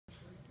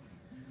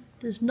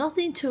There's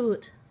nothing to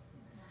it.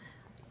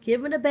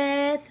 Give him a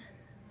bath,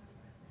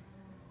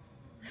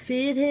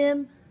 feed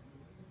him,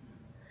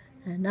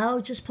 and now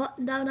just put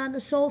him down on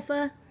the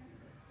sofa,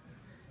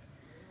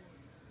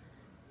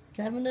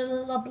 give him a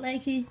little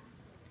blankie,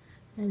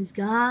 and he's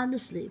gone to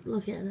sleep.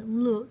 Look at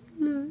him, look,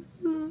 isn't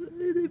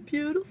it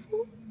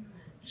beautiful?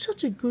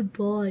 Such a good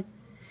boy.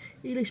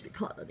 He likes to be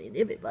cuddled, I mean,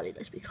 everybody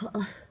likes to be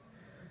cuddled.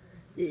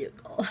 There you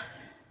go.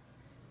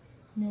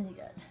 And then you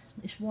got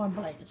nice warm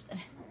blankets there.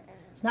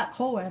 It's not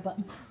cold where, but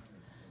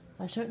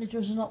I certainly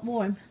just not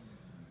warm.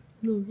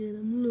 Look at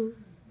him, look.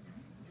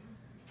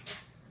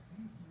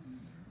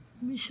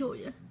 Let me show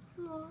you.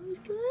 Oh, he's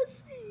gonna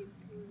sleep.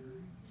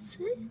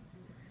 See? There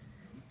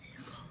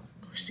you go.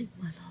 Go sleep,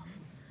 my love.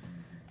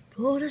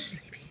 Go to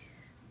sleepy.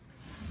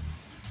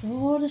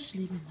 Go to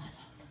sleepy, my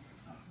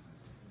love.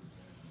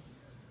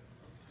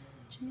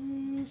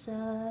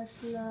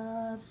 Jesus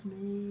loves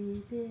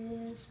me,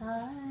 this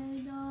I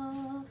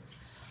know,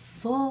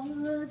 for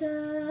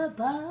the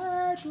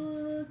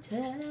Bible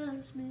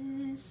tells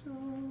me so.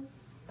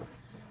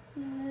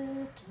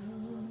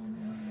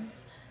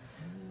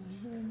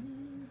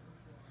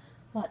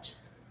 Watch.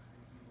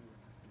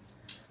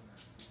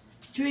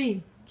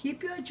 Dream.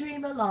 Keep your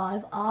dream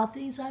alive. All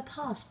things are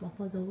possible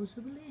for those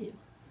who believe.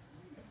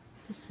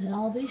 The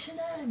Salvation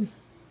Army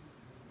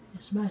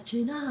is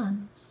marching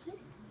on. See?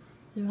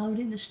 They're out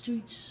in the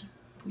streets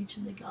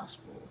preaching the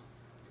gospel.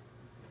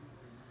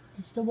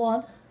 It's the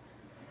one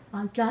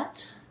I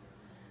got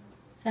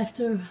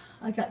after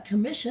I got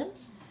commissioned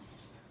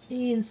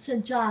in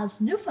St.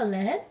 John's,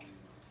 Newfoundland.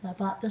 I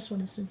bought this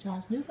one in St.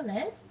 John's,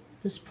 Newfoundland.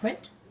 This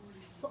print.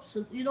 Oops,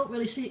 you don't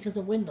really see it because of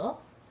the window.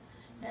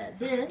 And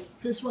then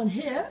this one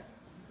here,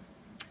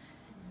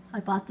 I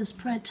bought this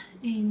print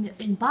in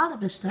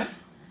Bonavista.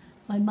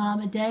 My mom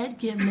and dad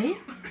gave me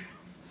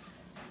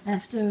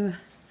after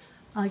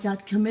I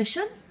got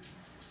commissioned.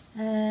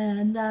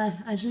 And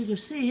as you can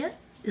see it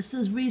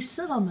says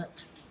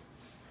resettlement.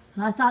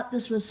 And I thought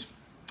this was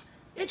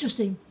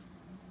interesting.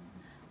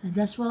 And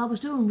that's what I was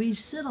doing,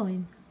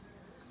 resettling,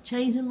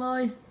 changing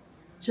my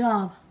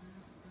job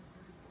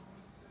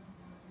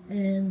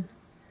and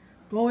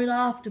going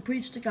off to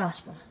preach the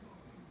gospel,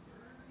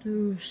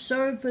 to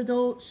serve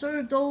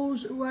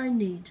those who are in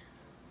need,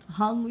 the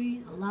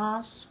hungry, the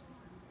lost,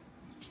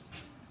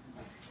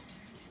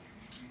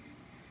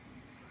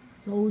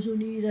 those who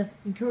need an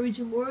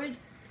encouraging word.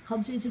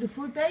 Comes into the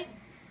food bank,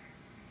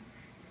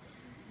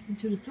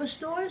 into the thrift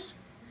stores.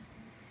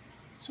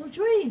 So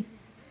dream.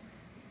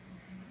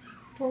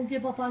 Don't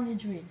give up on your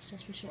dreams,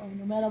 that's for sure.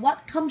 No matter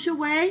what comes your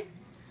way,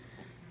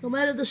 no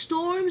matter the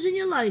storms in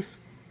your life,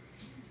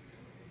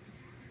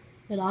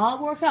 it'll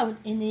all work out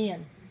in the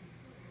end.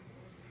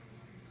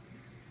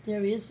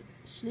 There is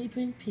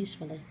sleeping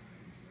peacefully.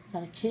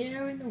 Not a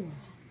care in the world.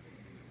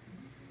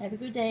 Have a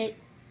good day.